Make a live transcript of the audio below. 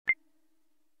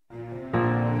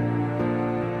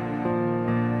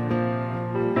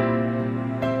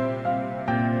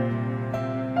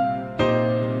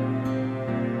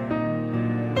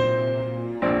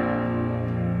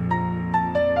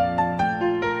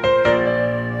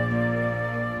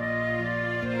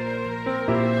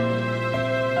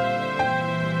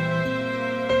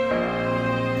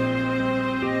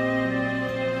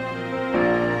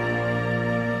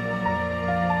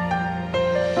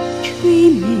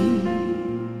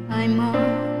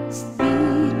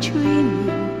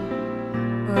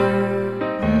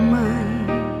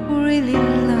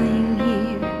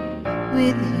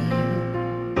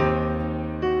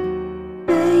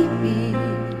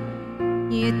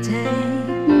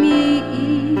take me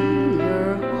in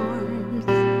your arms,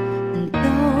 and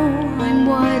though I'm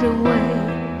wide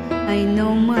awake, I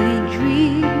know my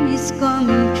dream is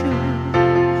coming true.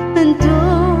 And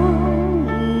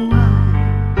though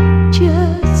I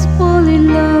just fall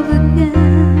in love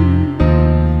again,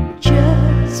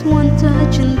 just one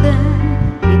touch and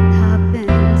then it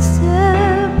happens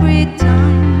every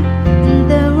time, and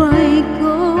there I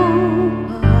go.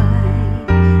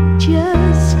 I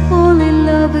just fall in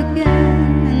love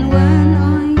again, and when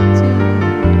I do,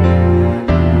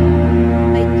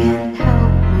 I can't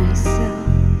help myself,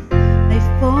 I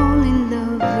fall in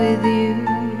love with you.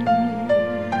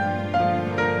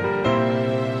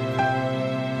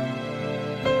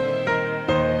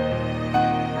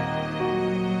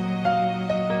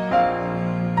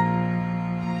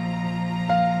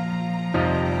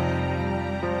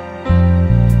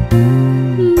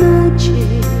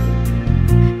 Magic,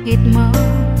 it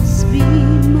must be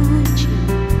magic,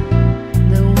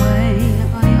 the way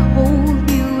I hold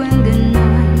you and the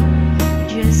night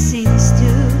just seems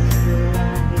to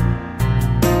fly.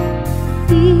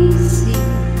 Easy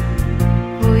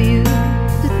for you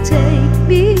to take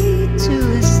me to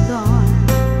a star.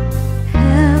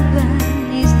 Heaven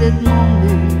is that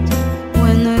moment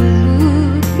when I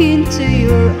look into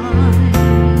your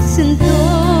eyes, and though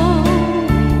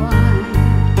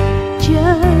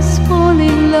just fall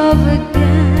in love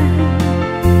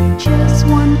again, just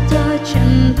one touch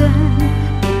and then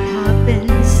it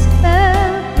happens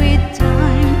every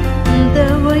time, and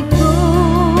there I go.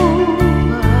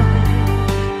 I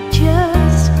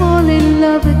just fall in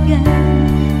love again,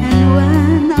 and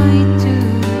when I do,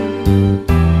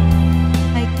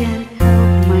 I can't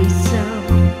help myself,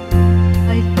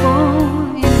 I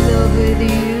fall in love with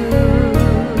you.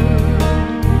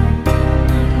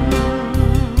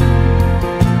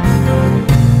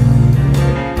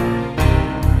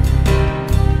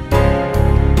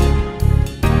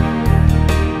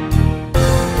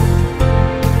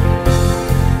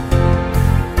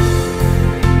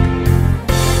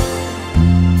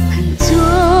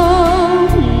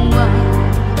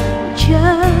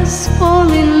 Just fall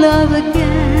in love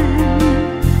again,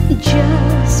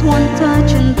 just one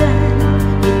touch and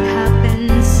then it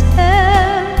happens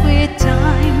every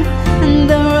time, and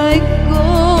there I go.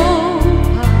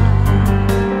 I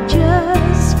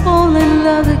just fall in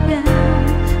love again,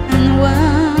 and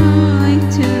when I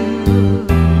do,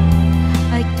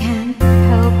 I can't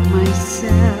help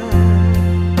myself,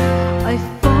 I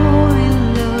fall in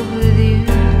love with you.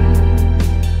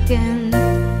 Can't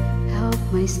help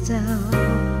myself,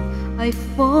 I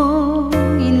fall